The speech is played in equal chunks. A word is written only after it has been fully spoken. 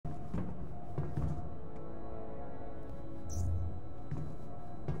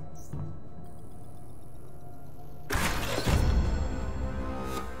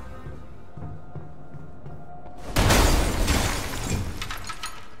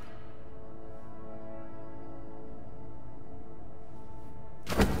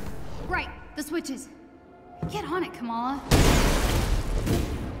switches. Get on it, Kamala.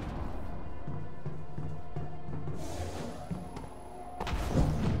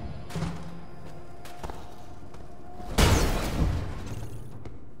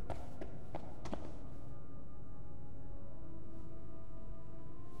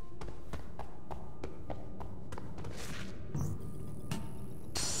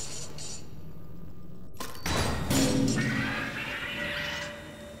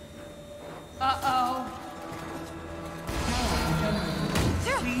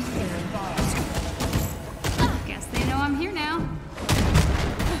 Guess they know I'm here now.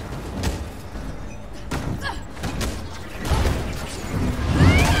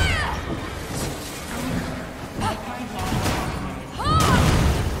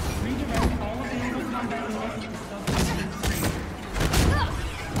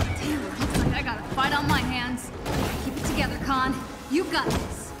 Damn, looks like I got a fight on my hands. Keep it together, Khan. You got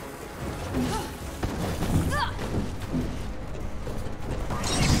this.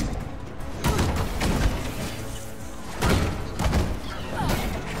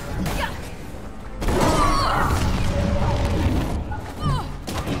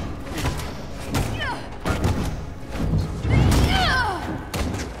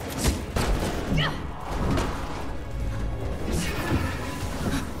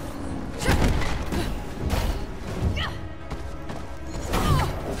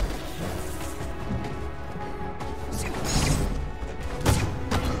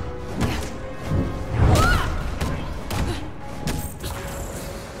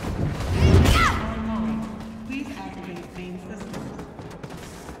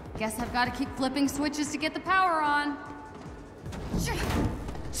 Guess I've got to keep flipping switches to get the power on.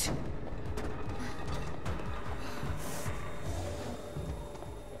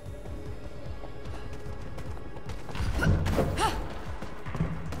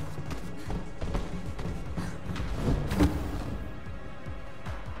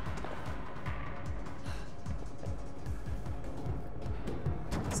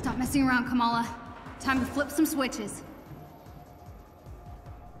 Stop messing around, Kamala. Time to flip some switches.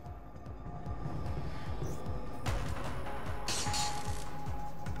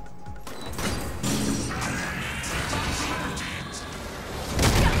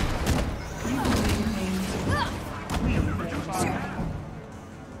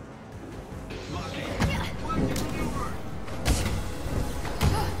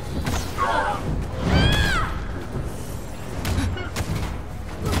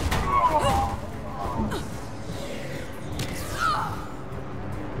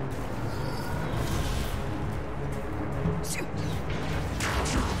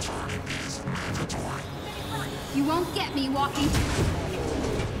 You won't get me walking.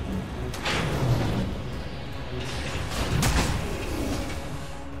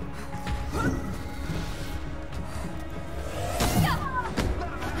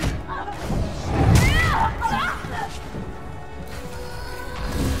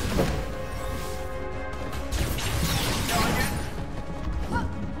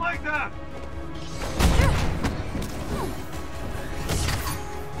 Like that!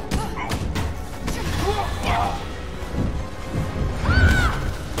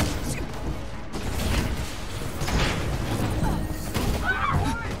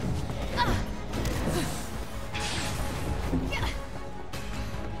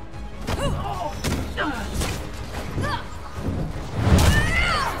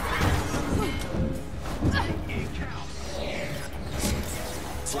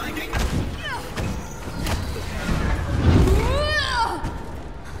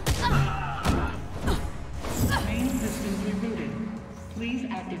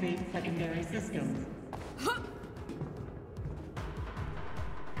 Activate secondary systems.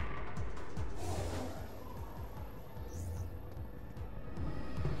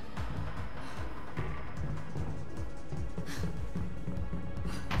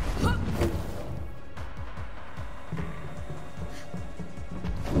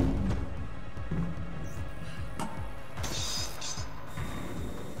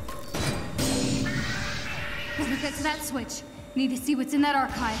 Better get to that switch. Need to see what's in that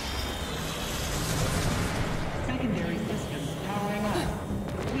archive. Secondary systems powering up.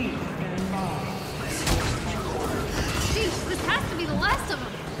 Please stand by. Jeez, this has to be the last of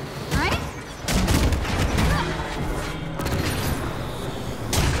them, right?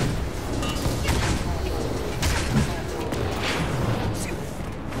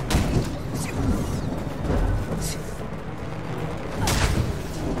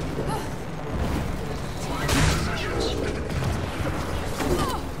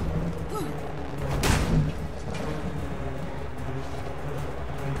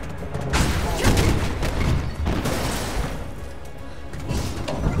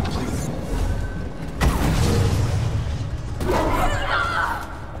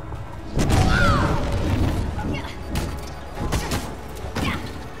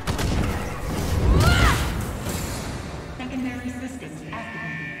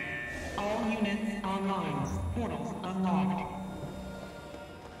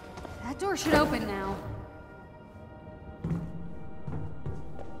 That door should open now.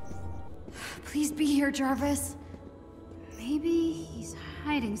 Please be here, Jarvis. Maybe he's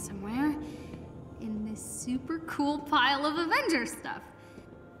hiding somewhere in this super cool pile of Avengers stuff.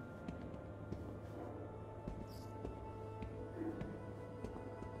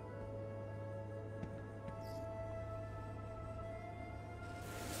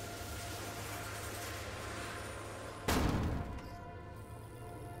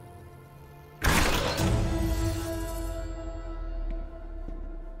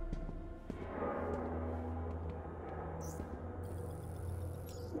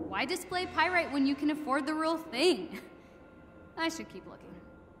 Why display pyrite when you can afford the real thing? I should keep looking.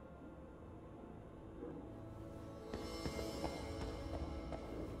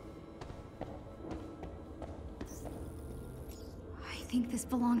 I think this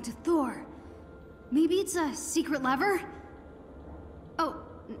belonged to Thor. Maybe it's a secret lever? Oh,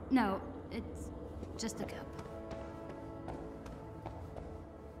 no, it's just a cup.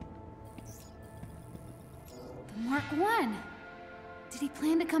 The Mark I. Did he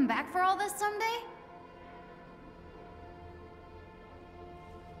plan to come back for all this someday?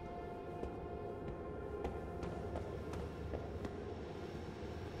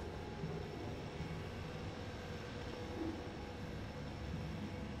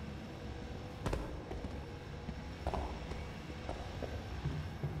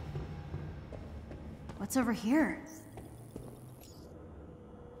 What's over here?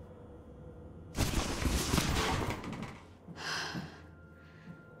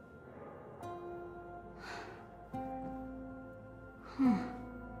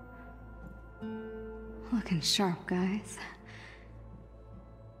 Looking sharp, guys.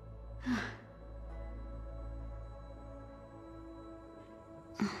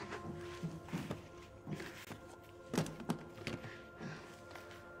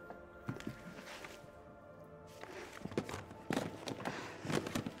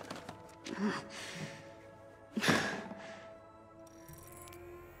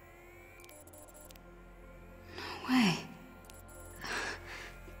 No way.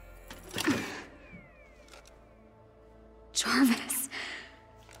 Jarvis.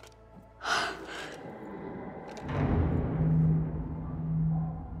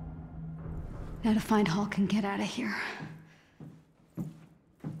 Now to find Hulk and get out of here.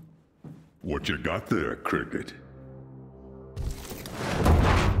 What you got there, Cricket?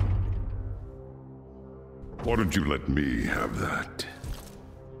 Why don't you let me have that?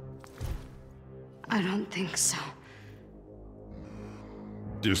 I don't think so.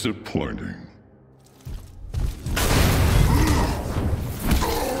 Disappointing.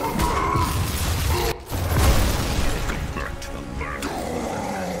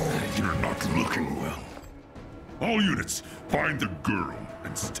 Looking well. All units, find the girl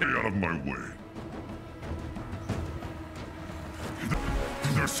and stay out of my way.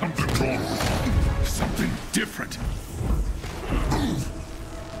 There's something wrong with her. Something different.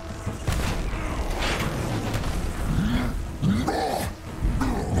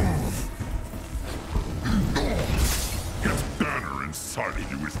 It's Banner inside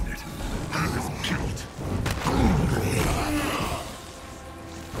of you, isn't it? And his guilt.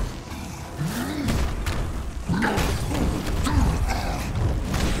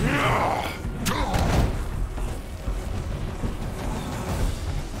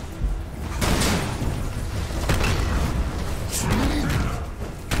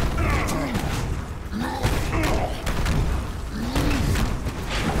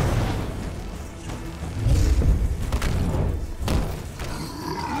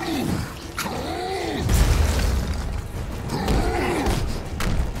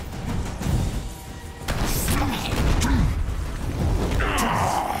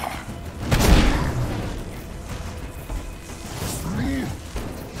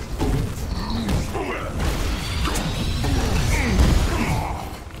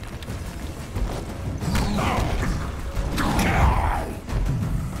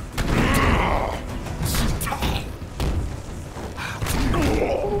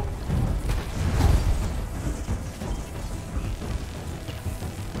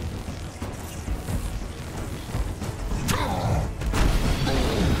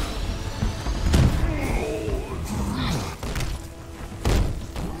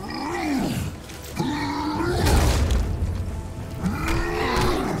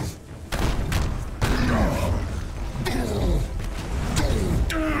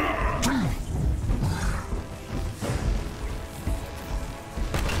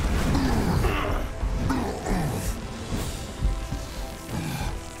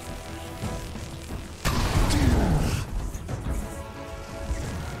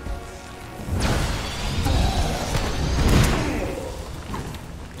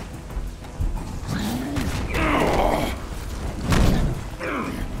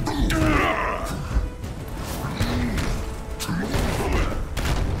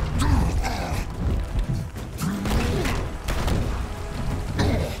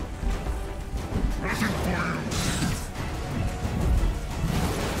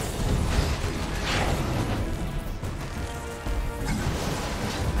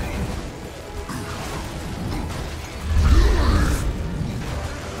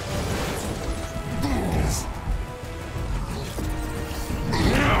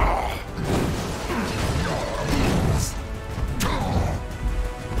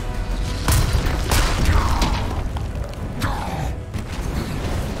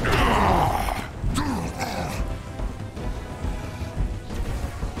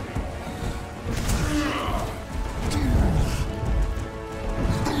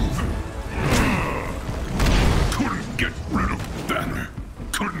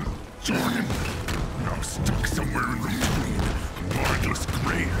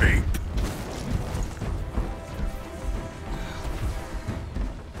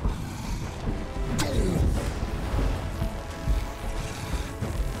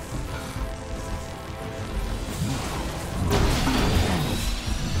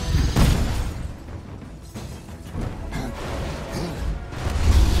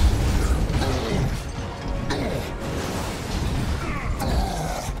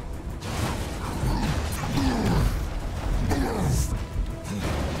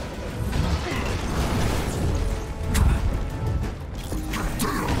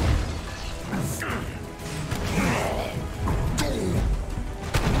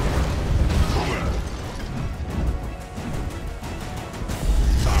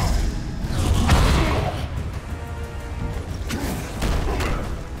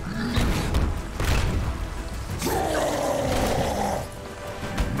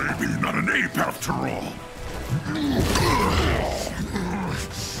 after all.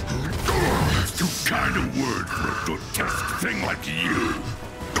 It's too kind a word for a grotesque thing like you.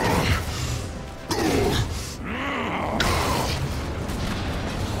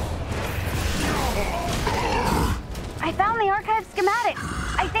 I found the archive schematic.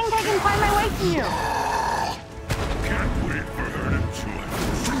 I think I can find my way to you. Can't wait for her to join.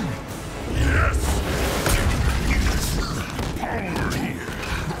 Yes! Power here.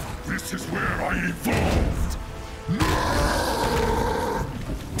 This is where I evolved.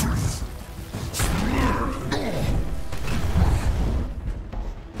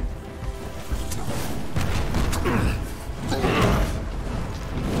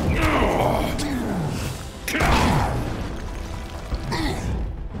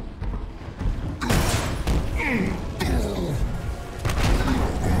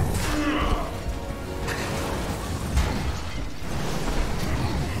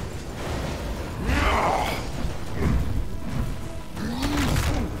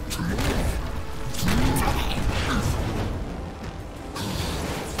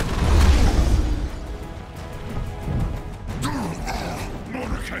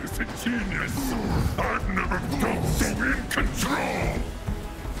 Is a genius. I've never felt so in control.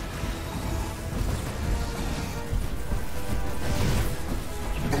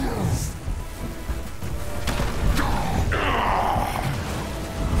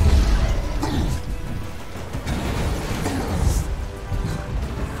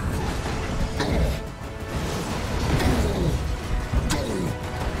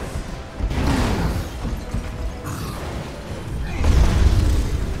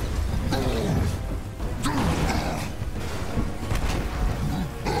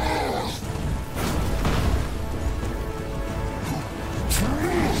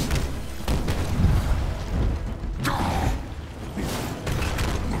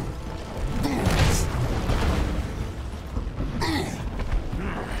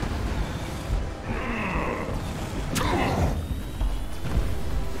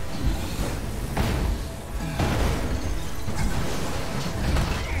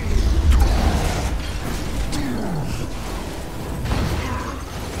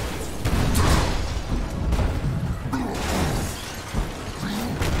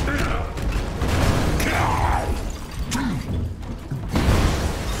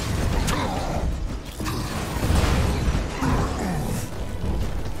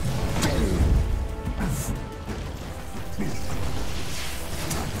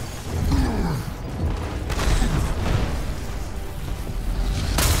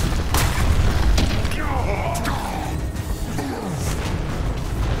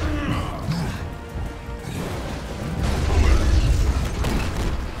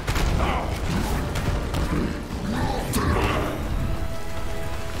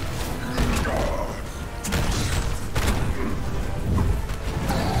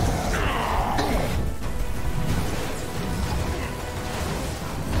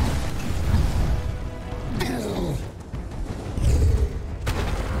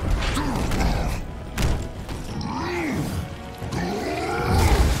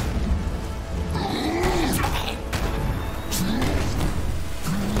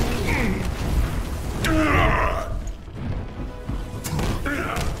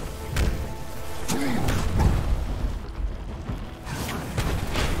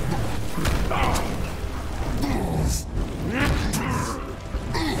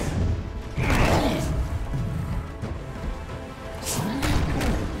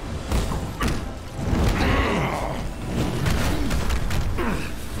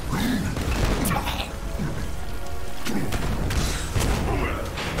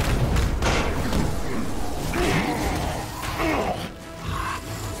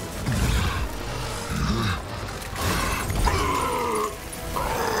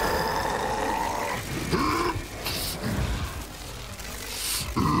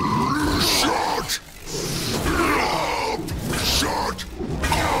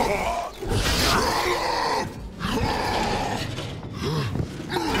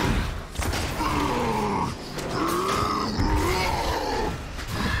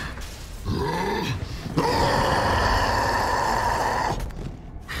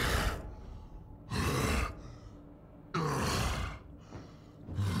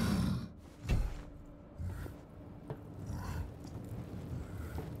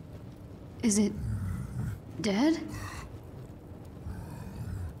 Is it dead?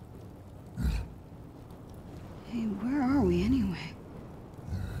 Hey, where are we anyway?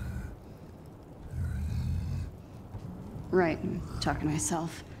 Right, I'm talking to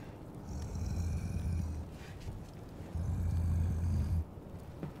myself.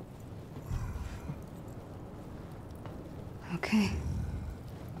 Okay.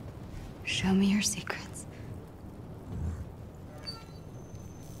 Show me your secrets.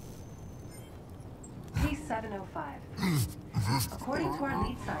 Case 705. According to our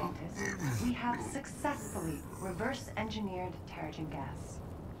lead scientist, we have successfully reverse-engineered Terrigen gas.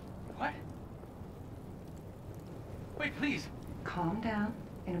 What? Wait, please. Calm down.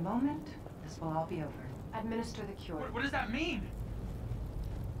 In a moment, this will all be over. Administer the cure. What does that mean?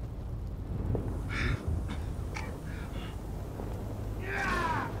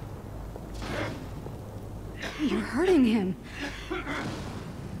 You're hurting him.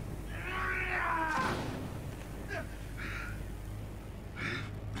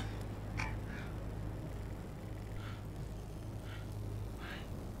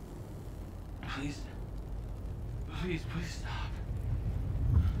 Please. Please stop.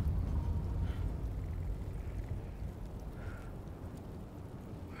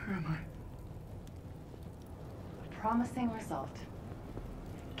 Where am I? A promising result.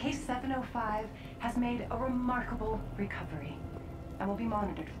 Case 705 has made a remarkable recovery and will be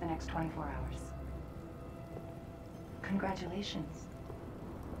monitored for the next 24 hours. Congratulations.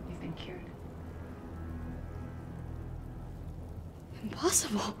 You've been cured.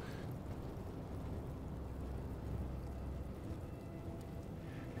 Impossible.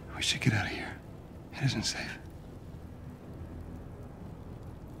 We should get out of here. It isn't safe.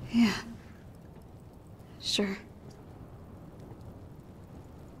 Yeah. Sure.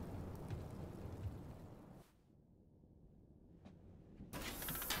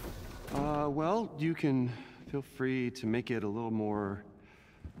 Well, you can feel free to make it a little more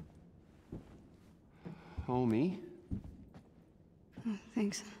homey. Oh,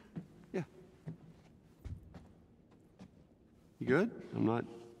 thanks. Yeah. You good? I'm not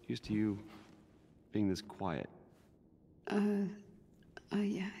used to you being this quiet.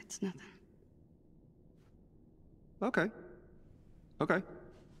 Yeah, it's nothing. Okay. Okay.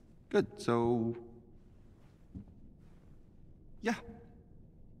 Good. So... yeah.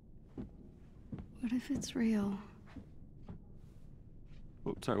 What if it's real?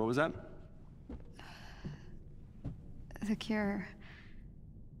 Oh, sorry, what was that? The cure.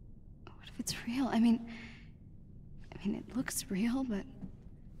 What if it's real? I mean, it looks real, but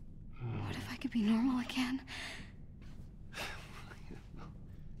what if I could be normal again?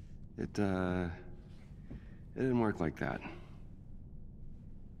 It didn't work like that.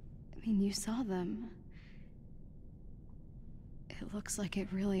 I mean, you saw them. It looks like it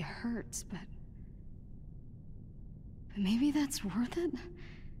really hurts, but maybe that's worth it?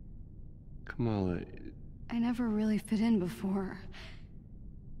 Kamala... I never really fit in before.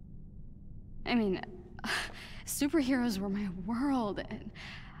 I mean, superheroes were my world, and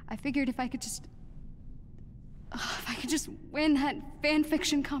I figured if I could just win that fan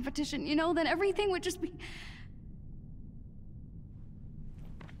fiction competition, you know, then everything would just be...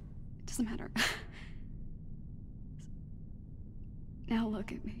 It doesn't matter. Now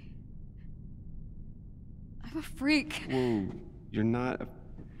look at me. I'm a freak. Whoa, you're not a...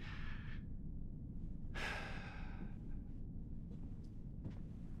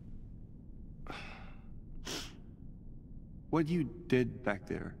 What you did back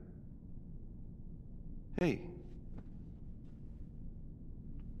there... Hey.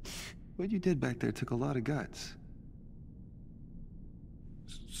 What you did back there took a lot of guts.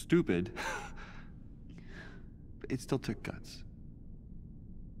 Stupid. But it still took guts.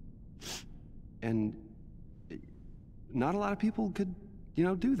 And not a lot of people could, you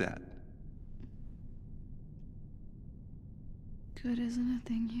know, do that. Good isn't a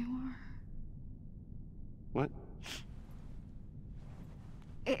thing you are. What?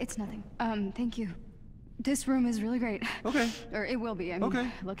 It's nothing. Thank you. This room is really great. Okay. Or it will be. I mean, okay.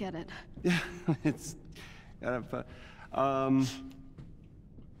 Look at it. Yeah, it's kind of,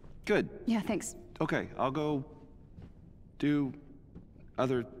 good. Yeah, thanks. Okay, I'll go do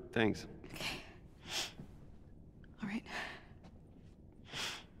other things. Okay. All right.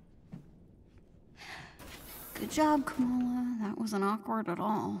 Good job, Kamala. That wasn't awkward at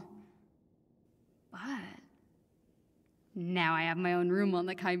all. But now I have my own room on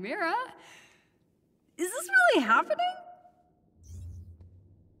the Chimera. Is this really happening?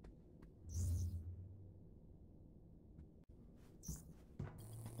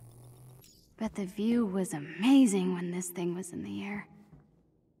 Bet the view was amazing when this thing was in the air.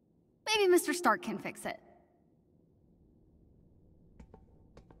 Maybe Mr. Stark can fix it.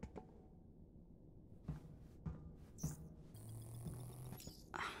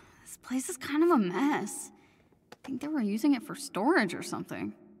 This place is kind of a mess. I think they were using it for storage or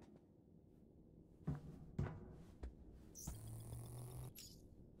something.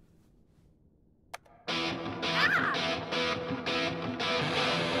 Ah!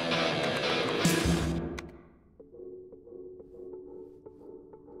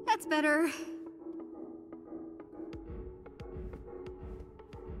 That's better.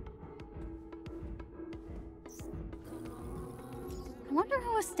 I wonder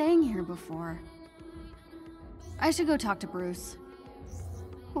who was staying here before. I should go talk to Bruce.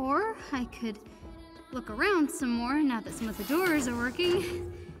 Or I could look around some more now that some of the doors are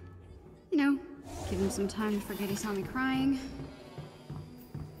working. You know, give him some time to forget he saw me crying.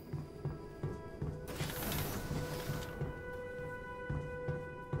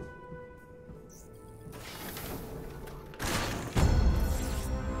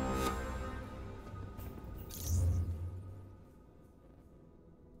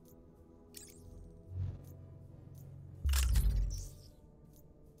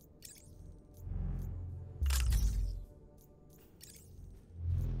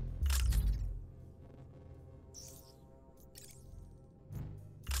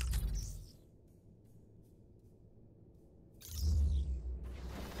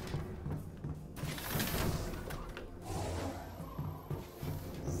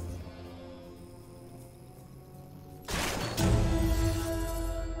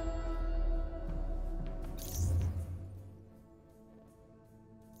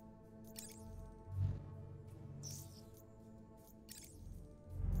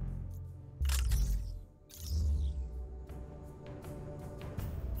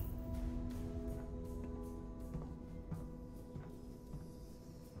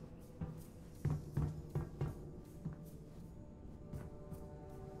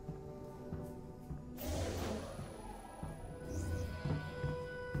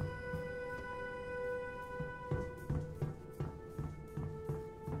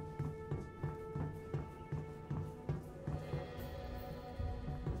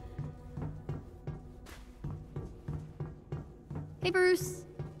 Hey, Bruce.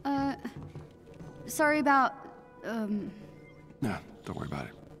 Sorry about, No, don't worry about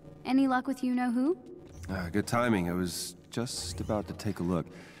it. any luck with you-know-who? Good timing. I was just about to take a look.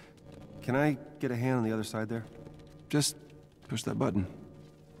 Can I get a hand on the other side there? Just push that button.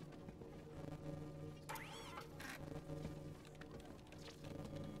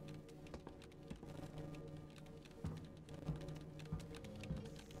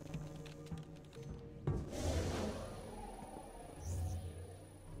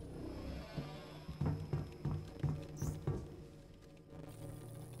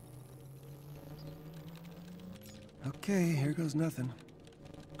 Okay, here goes nothing.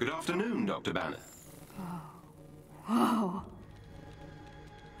 Good afternoon, Dr. Banner. Whoa.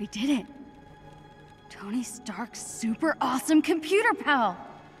 We did it. Tony Stark's super awesome computer pal.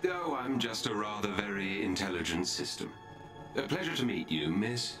 Oh, I'm just a rather very intelligent system. A pleasure to meet you,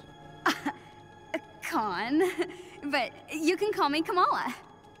 miss. Con. But you can call me Kamala.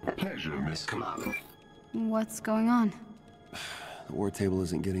 Pleasure, Miss Kamala. What's going on? The war table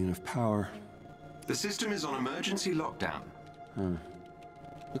isn't getting enough power. The system is on emergency lockdown.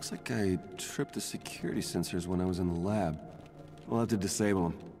 Looks like I tripped the security sensors when I was in the lab. We'll have to disable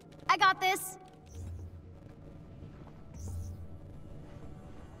them. I got this.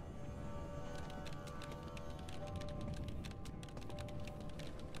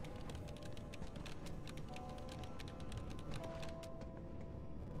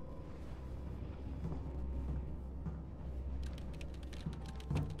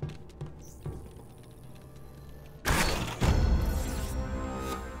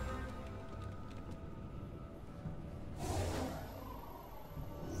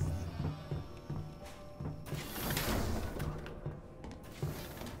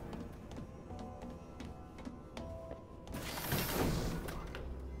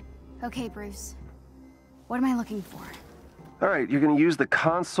 Okay, Bruce. What am I looking for? All right, you're gonna use the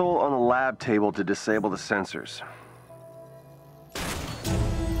console on the lab table to disable the sensors.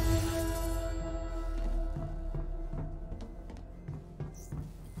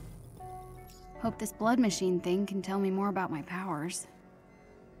 Hope this blood machine thing can tell me more about my powers.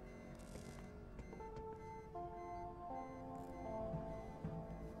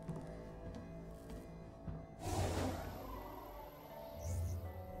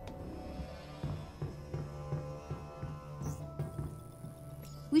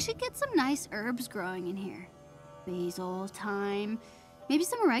 We should get some nice herbs growing in here. Basil, thyme, maybe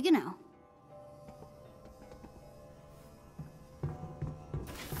some oregano.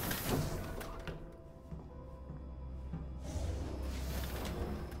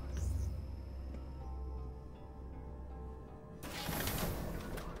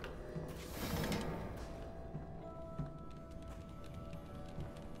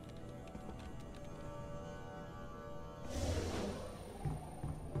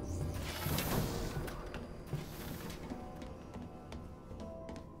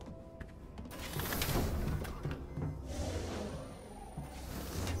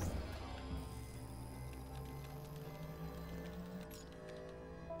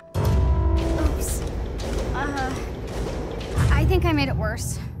 made it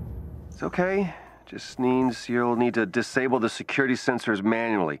worse. It's okay. Just means you'll need to disable the security sensors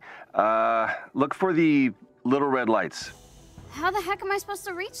manually. Look for the little red lights. How the heck am I supposed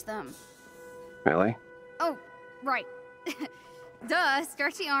to reach them? Really? Oh, right. Duh,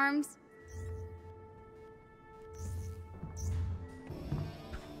 stretchy arms.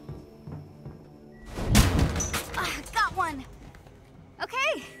 Got one!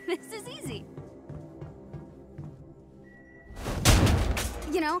 Okay, this is easy.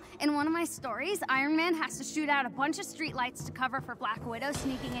 You know, in one of my stories, Iron Man has to shoot out a bunch of streetlights to cover for Black Widow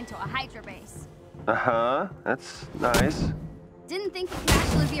sneaking into a Hydra base. Uh-huh, that's nice. Didn't think it could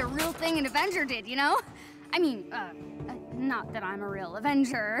actually be a real thing an Avenger did, you know? I mean, not that I'm a real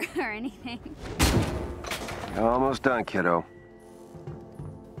Avenger or anything. Almost done, kiddo.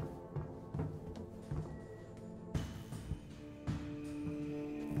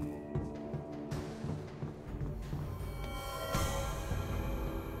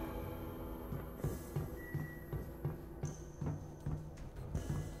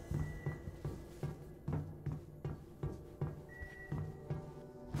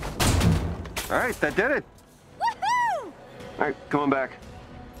 All right, that did it. Woohoo! All right, come on back.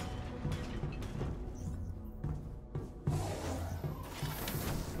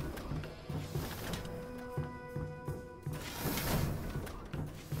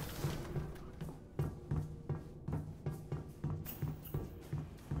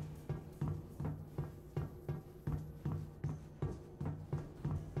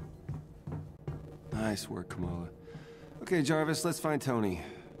 Nice work, Kamala. Okay, Jarvis, let's find Tony.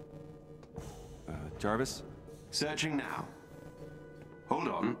 Jarvis? Searching now. Hold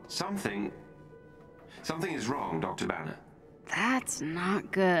on. Something is wrong, Dr. Banner. That's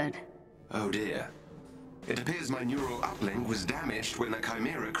not good. Oh dear. It appears my neural uplink was damaged when the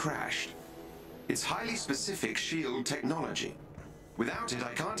Chimera crashed. It's highly specific SHIELD technology. Without it,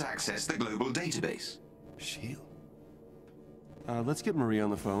 I can't access the global database. SHIELD? Let's get Maria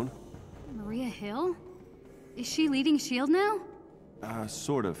on the phone. Maria Hill? Is she leading SHIELD now?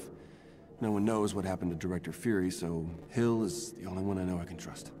 Sort of. No one knows what happened to Director Fury, so Hill is the only one I know I can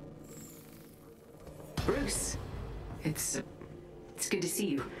trust. Bruce, it's good to see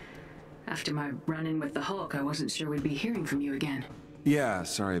you. After my run-in with the Hulk, I wasn't sure we'd be hearing from you again. Yeah,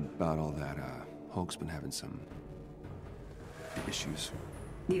 sorry about all that. Hulk's been having some issues.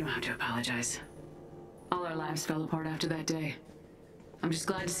 You don't have to apologize. All our lives fell apart after that day. I'm just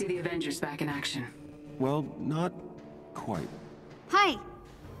glad to see the Avengers back in action. Well, not quite. Hi,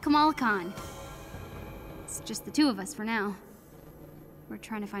 Kamala Khan. It's just the two of us for now. We're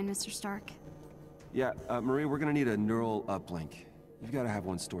trying to find Mr. Stark. Yeah, Marie, we're gonna need a neural uplink. You've gotta have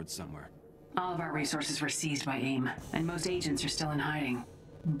one stored somewhere. All of our resources were seized by AIM, and most agents are still in hiding.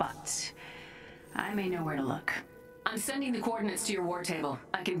 But I may know where to look. I'm sending the coordinates to your war table.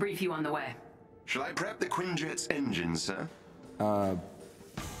 I can brief you on the way. Shall I prep the Quinjet's engine, sir?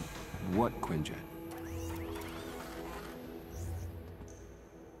 What Quinjet?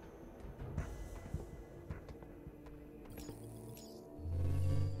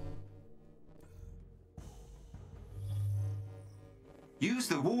 Use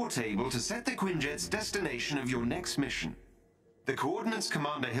the war table to set the Quinjet's destination of your next mission. The coordinates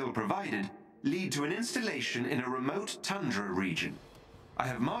Commander Hill provided lead to an installation in a remote tundra region. I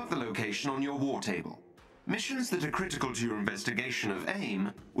have marked the location on your war table. Missions that are critical to your investigation of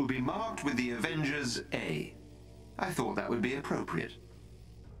AIM will be marked with the Avengers A. I thought that would be appropriate.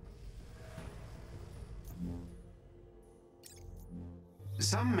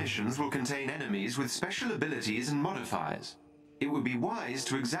 Some missions will contain enemies with special abilities and modifiers. It would be wise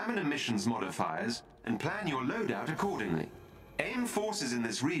to examine a mission's modifiers and plan your loadout accordingly. AIM forces in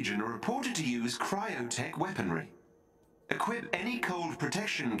this region are reported to use cryotech weaponry. Equip any cold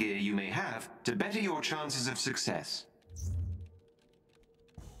protection gear you may have to better your chances of success.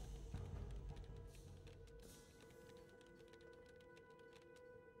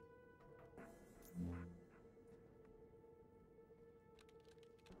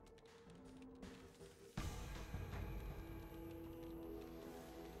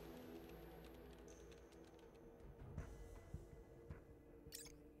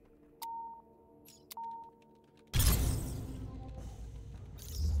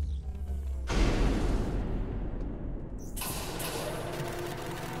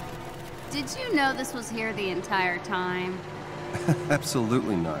 Did you know this was here the entire time?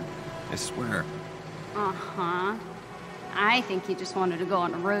 Absolutely not. I swear. Uh-huh. I think you just wanted to go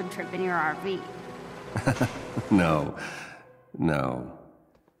on a road trip in your RV. No. No.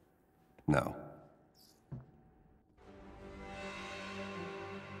 No.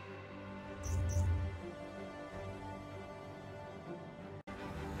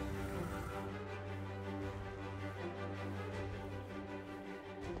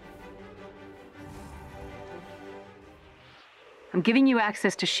 I'm giving you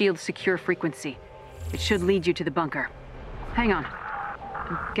access to S.H.I.E.L.'s secure frequency. It should lead you to the bunker. Hang on.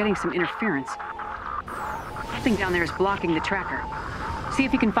 I'm getting some interference. Something down there is blocking the tracker. See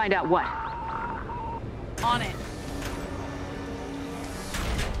if you can find out what. On it.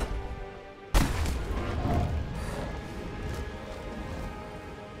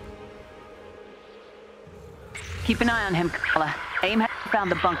 Keep an eye on him, Kamala. AIM has found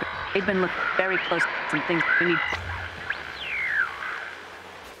the bunker. They've been looking very close at some things we need.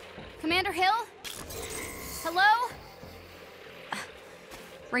 Commander Hill? Hello?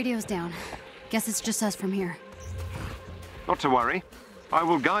 Radio's down. Guess it's just us from here. Not to worry. I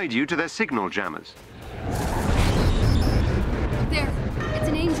will guide you to their signal jammers. There. It's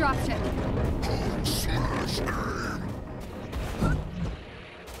an AIM dropship.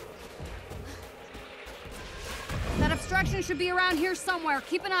 That obstruction should be around here somewhere.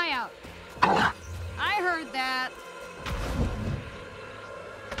 Keep an eye out. I heard that.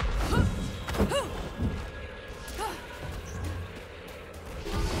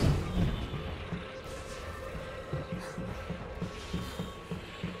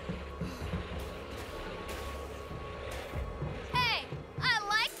 Hey, I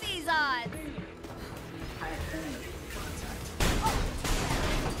like these odds.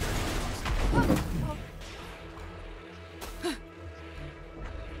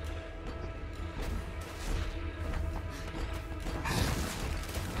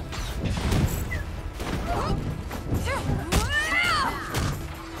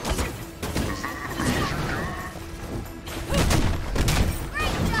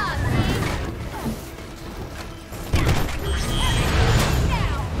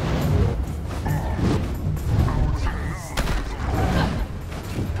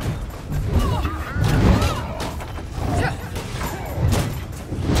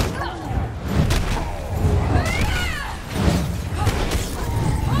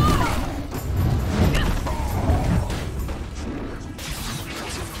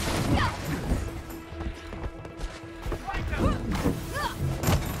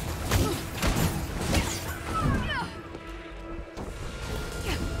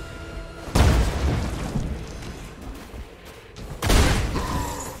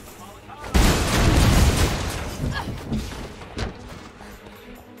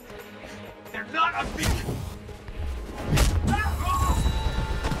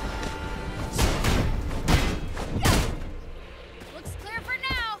 Looks clear for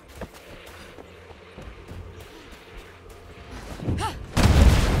now.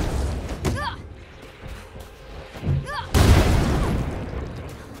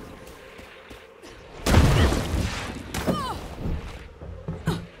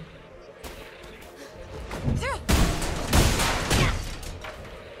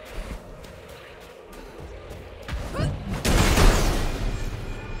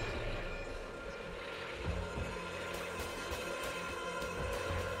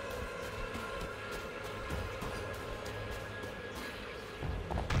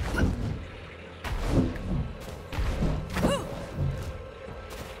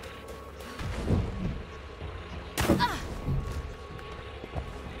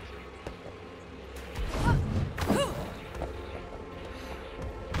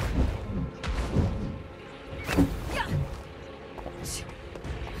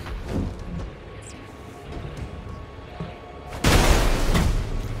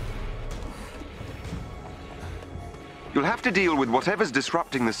 You'll have to deal with whatever's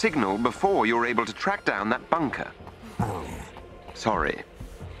disrupting the signal before you're able to track down that bunker. Sorry.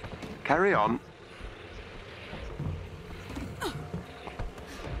 Carry on.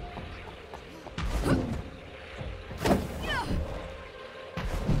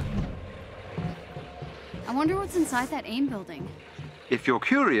 I wonder what's inside that AIM building. If you're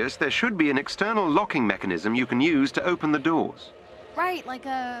curious, there should be an external locking mechanism you can use to open the doors. Right, like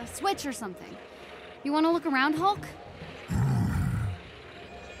a switch or something. You want to look around, Hulk?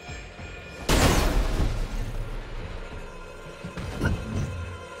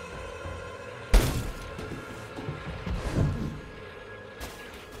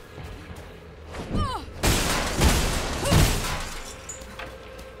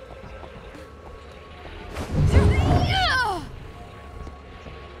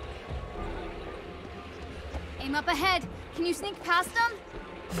 Aim up ahead. Can you sneak past them?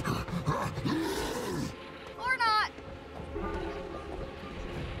 Or not?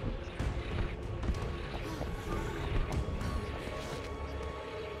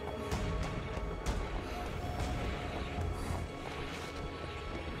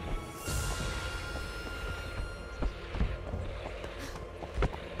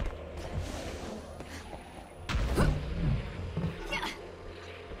 Yeah.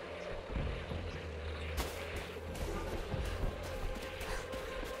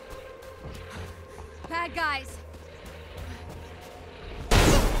 bad guys.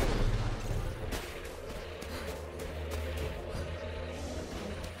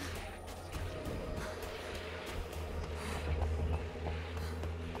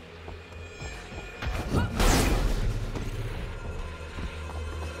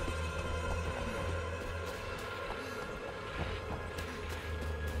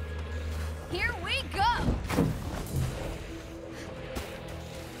 Here we go!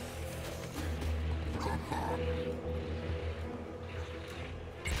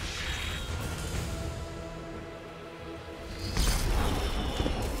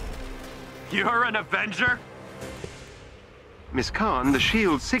 You're an Avenger? Miss Khan, the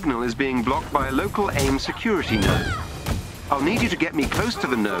shield signal is being blocked by a local AIM security node. I'll need you to get me close to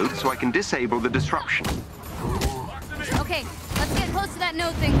the node so I can disable the disruption. Okay, let's get close to that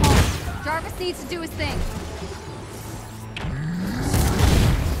node thing, Holmes. Jarvis needs to do his thing.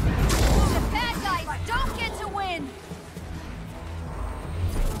 The bad guys don't get to win!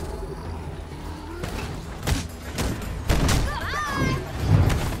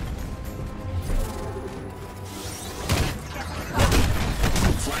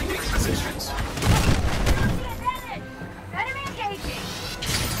 Enemy engaging!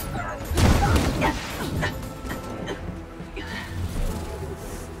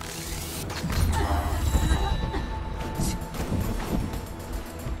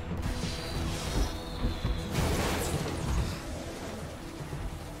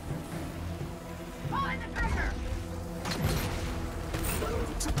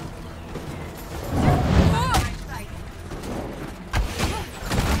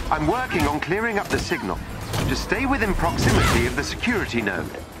 I'm working on clearing up the signal. Just stay within proximity of the security node.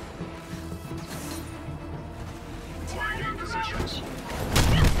 Back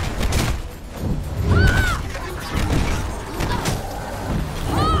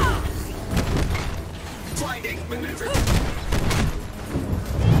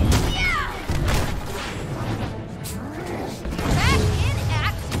in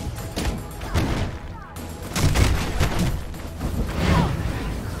action!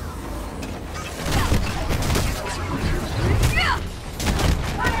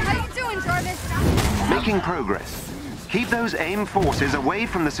 How you doing, Jarvis? Making progress. Keep those AIM forces away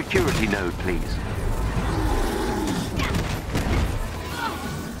from the security node, please.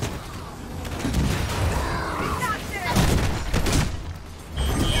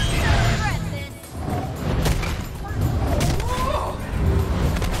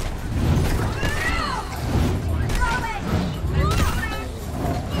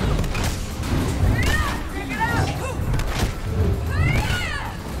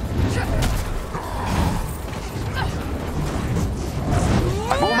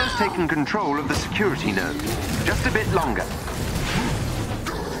 I've almost taken control of the security node. Just a bit longer.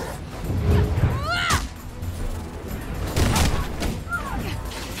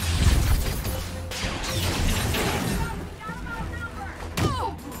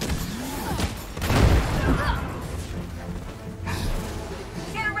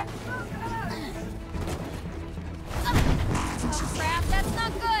 Crap, that's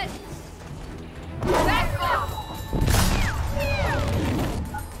not good! Back off!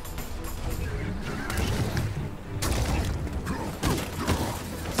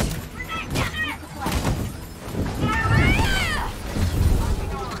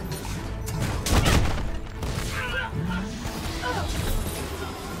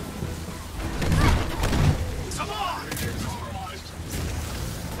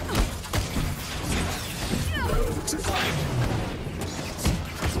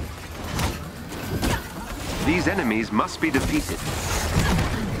 These enemies must be defeated.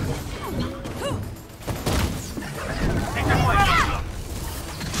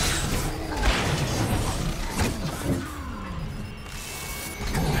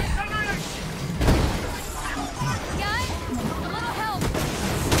 Guys, a little help!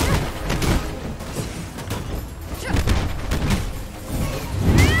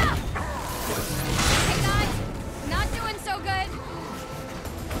 Hey guys, not doing so good.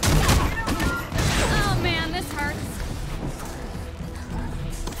 Oh man, this hurts.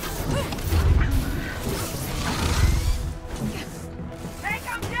 Take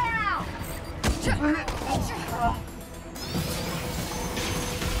him down!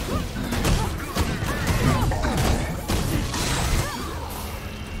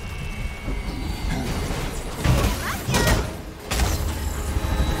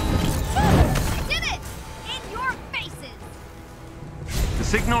 I did it! In your faces! The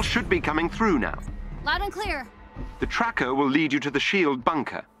signal should be coming through now. Loud and clear. The tracker will lead you to the shield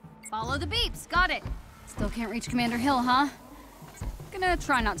bunker. Follow the beeps. Got it. Still can't reach Commander Hill, huh? Gonna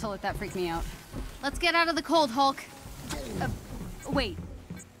try not to let that freak me out. Let's get out of the cold, Hulk. Wait.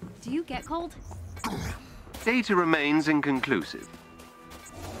 Do you get cold? Data remains inconclusive.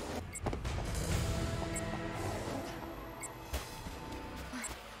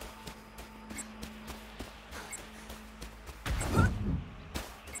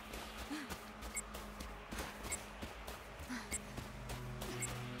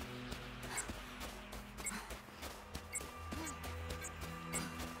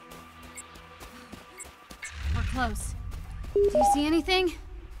 We're close. Do you see anything?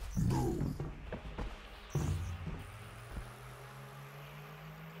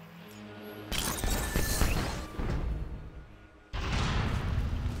 I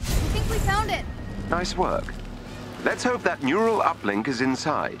think we found it. Nice work. Let's hope that neural uplink is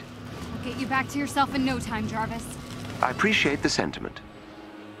inside. We'll get you back to yourself in no time, Jarvis. I appreciate the sentiment.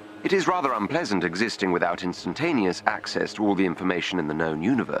 It is rather unpleasant existing without instantaneous access to all the information in the known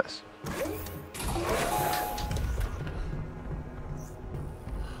universe.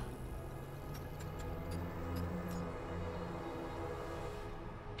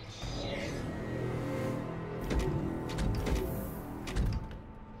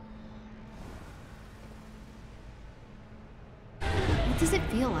 What does it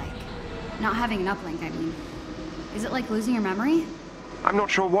feel like? Not having an uplink, I mean. Is it like losing your memory? I'm not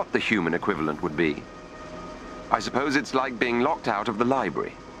sure what the human equivalent would be. I suppose it's like being locked out of the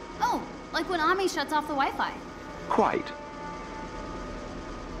library. Oh, like when Ami shuts off the Wi-Fi. Quite.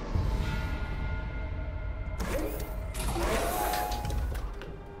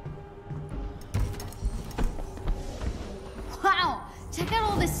 Wow! Check out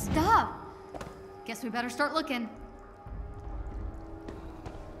all this stuff! Guess we better start looking.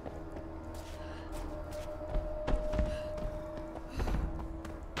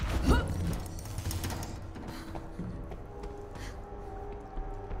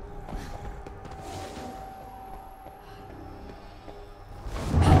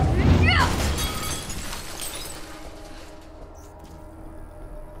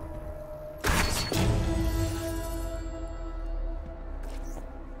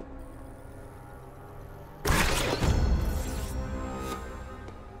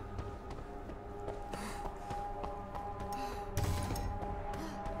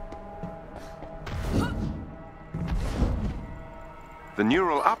 The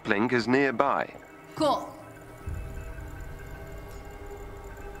neural uplink is nearby. Cool.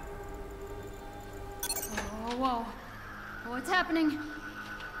 Whoa. What's happening?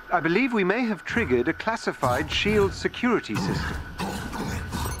 I believe we may have triggered a classified shield security system.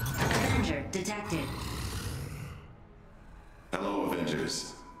 Avenger detected. Hello,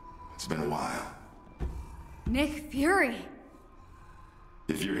 Avengers. It's been a while. Nick Fury.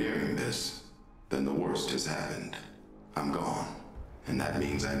 If you're hearing this, then the worst has happened. I'm gone, and that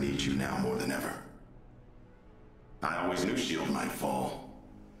means I need you now more than ever. I always knew S.H.I.E.L.D. might fall,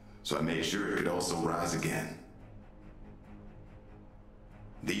 so I made sure it could also rise again.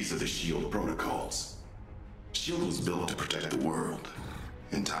 These are the S.H.I.E.L.D. protocols. S.H.I.E.L.D. was built to protect the world.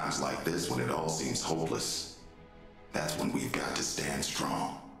 In times like this, when it all seems hopeless, that's when we've got to stand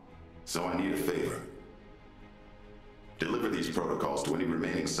strong. So I need a favor. Deliver these protocols to any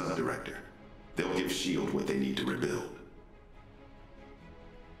remaining sub-director. They'll give S.H.I.E.L.D. what they need to rebuild.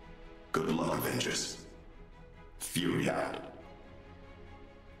 Good luck, Avengers. Fury out.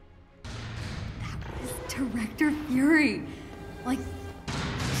 Director Fury. Like,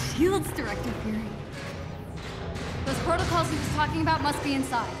 S.H.I.E.L.D.'s Director Fury. Those protocols he was talking about must be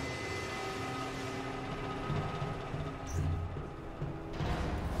inside.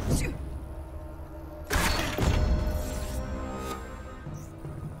 Shoot.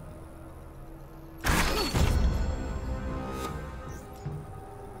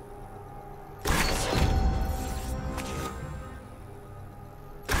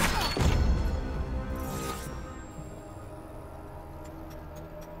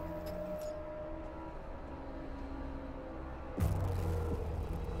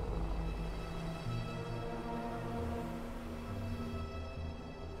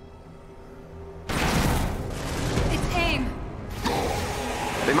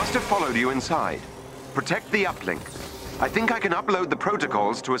 They must have followed you inside. Protect the uplink. I think I can upload the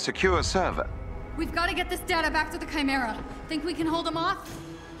protocols to a secure server. We've got to get this data back to the Chimera. Think we can hold them off?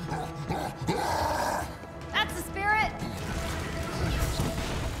 That's the spirit!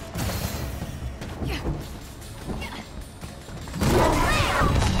 Go!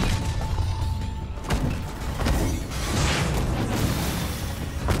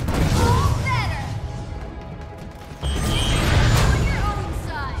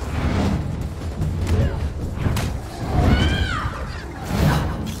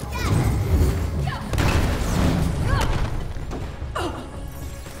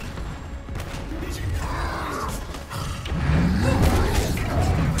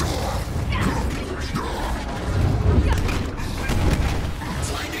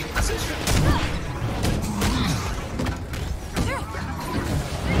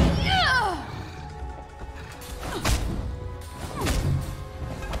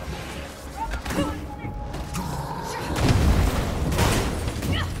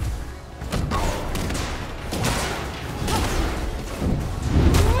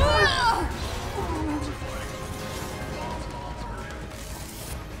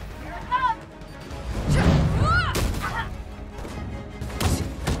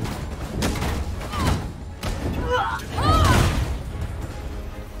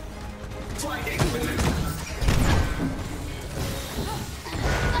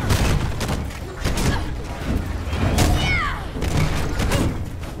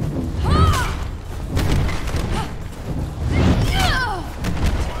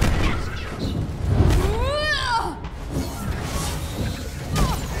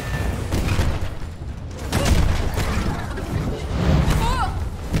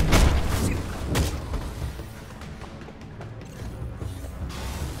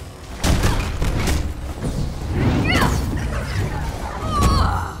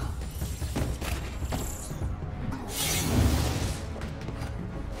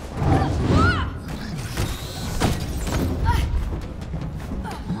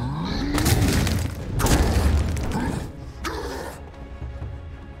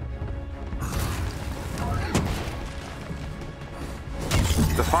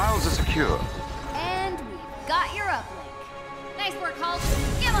 The files are secure. And we've got your uplink. Nice work, Hulk.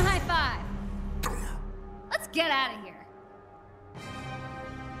 Give him a high five. Let's get out of here.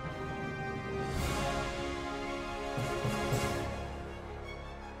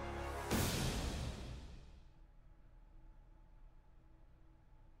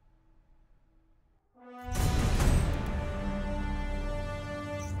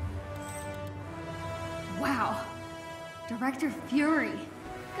 Wow. Director Fury.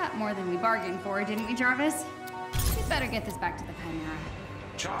 Got more than we bargained for, didn't we, Jarvis? We'd better get this back to the Chimera.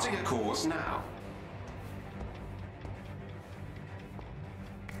 Charting a course now.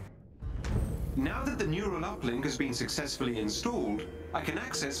 Now that the neural uplink has been successfully installed, I can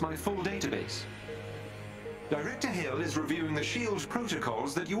access my full database. Director Hill is reviewing the SHIELD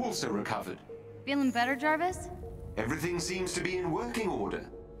protocols that you also recovered. Feeling better, Jarvis? Everything seems to be in working order.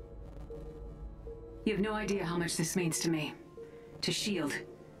 You have no idea how much this means to me. To SHIELD.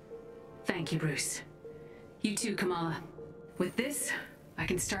 Thank you, Bruce. You too, Kamala. With this, I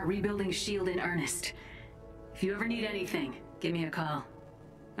can start rebuilding SHIELD in earnest. If you ever need anything, give me a call.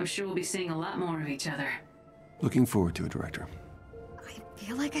 I'm sure we'll be seeing a lot more of each other. Looking forward to it, Director. I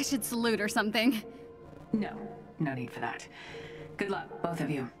feel like I should salute or something. No need for that. Good luck, both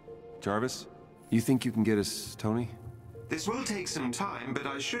of you. Jarvis, you think you can get us Tony? This will take some time, but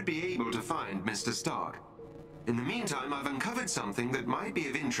I should be able to find Mr. Stark. In the meantime, I've uncovered something that might be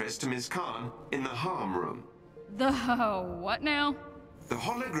of interest to Ms. Khan in the harm room. The what now? The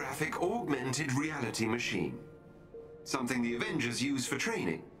holographic augmented reality machine. Something the Avengers use for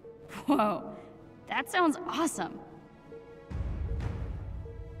training. Whoa, that sounds awesome.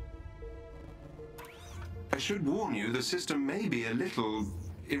 I should warn you, the system may be a little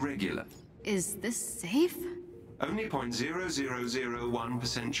irregular. Is this safe? Only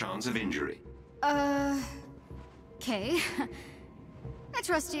 0.0001% chance of injury. Okay. I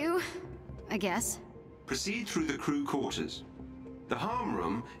trust you, I guess. Proceed through the crew quarters. The harm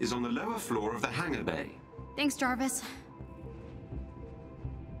room is on the lower floor of the hangar bay. Thanks, Jarvis.